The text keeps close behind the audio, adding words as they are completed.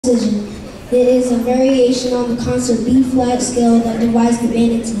Precision. It is a variation on the concert B-flat scale that divides the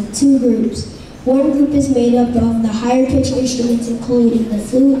band into two groups. One group is made up of the higher pitched instruments including the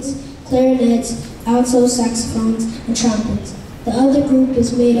flutes, clarinets, alto saxophones, and trumpets. The other group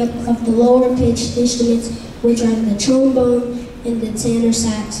is made up of the lower pitched instruments, which are the trombone and the tenor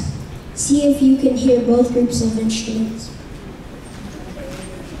sax. See if you can hear both groups of instruments.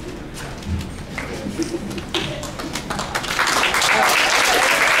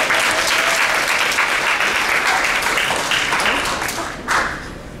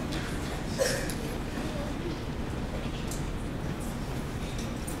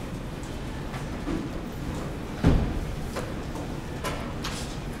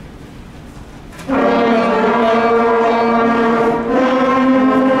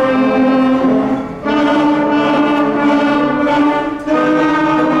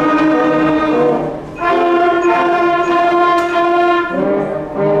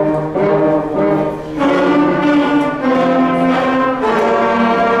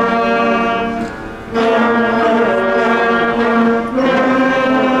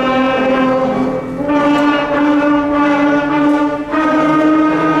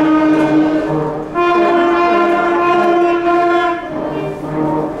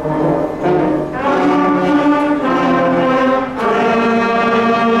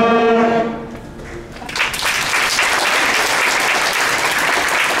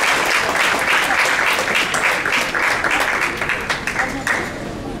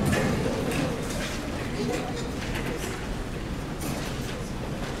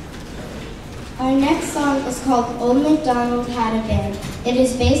 Our next song is called Old MacDonald Had a Band. It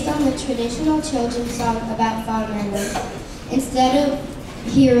is based on the traditional children's song about farm animals. Instead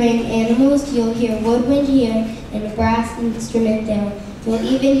of hearing animals, you'll hear woodwind here and a brass instrument there. You'll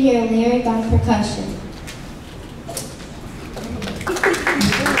even hear a lyric on percussion.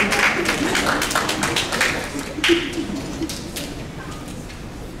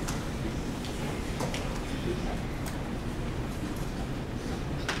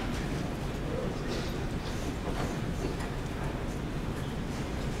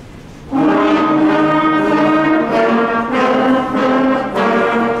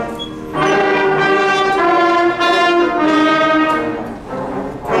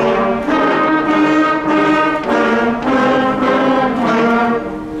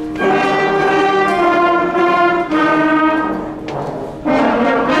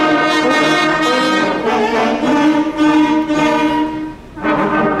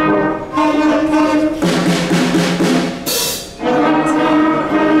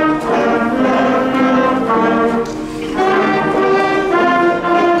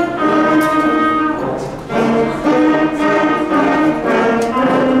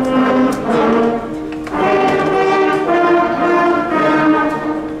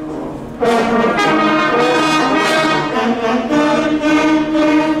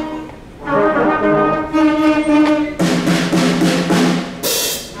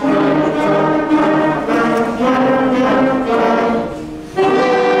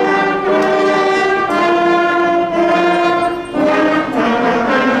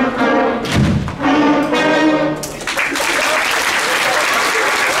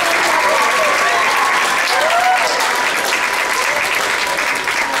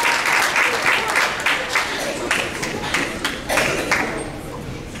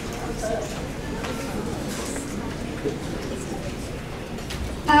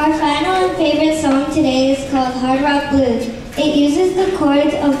 Our final and favorite song today is called Hard Rock Blues. It uses the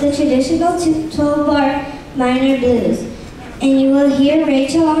chords of the traditional 12-bar minor blues. And you will hear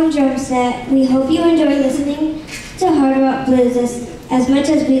Rachel on drum set. We hope you enjoy listening to Hard Rock Blues as much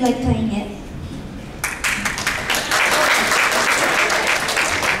as we like playing it.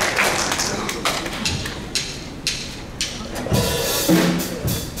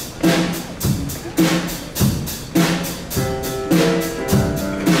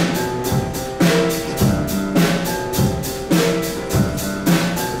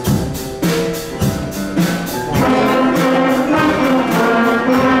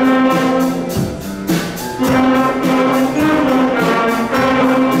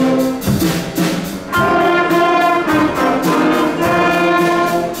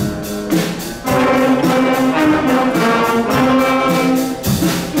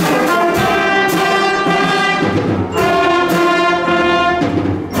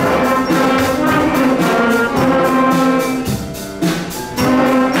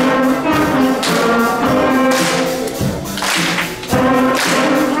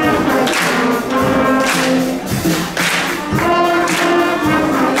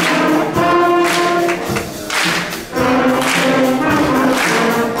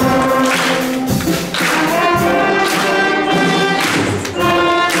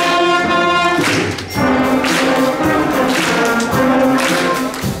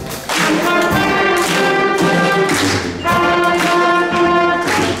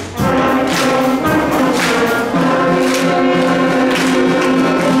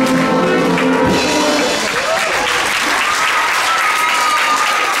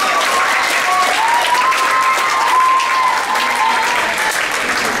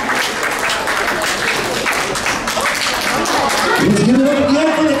 Let's give it up.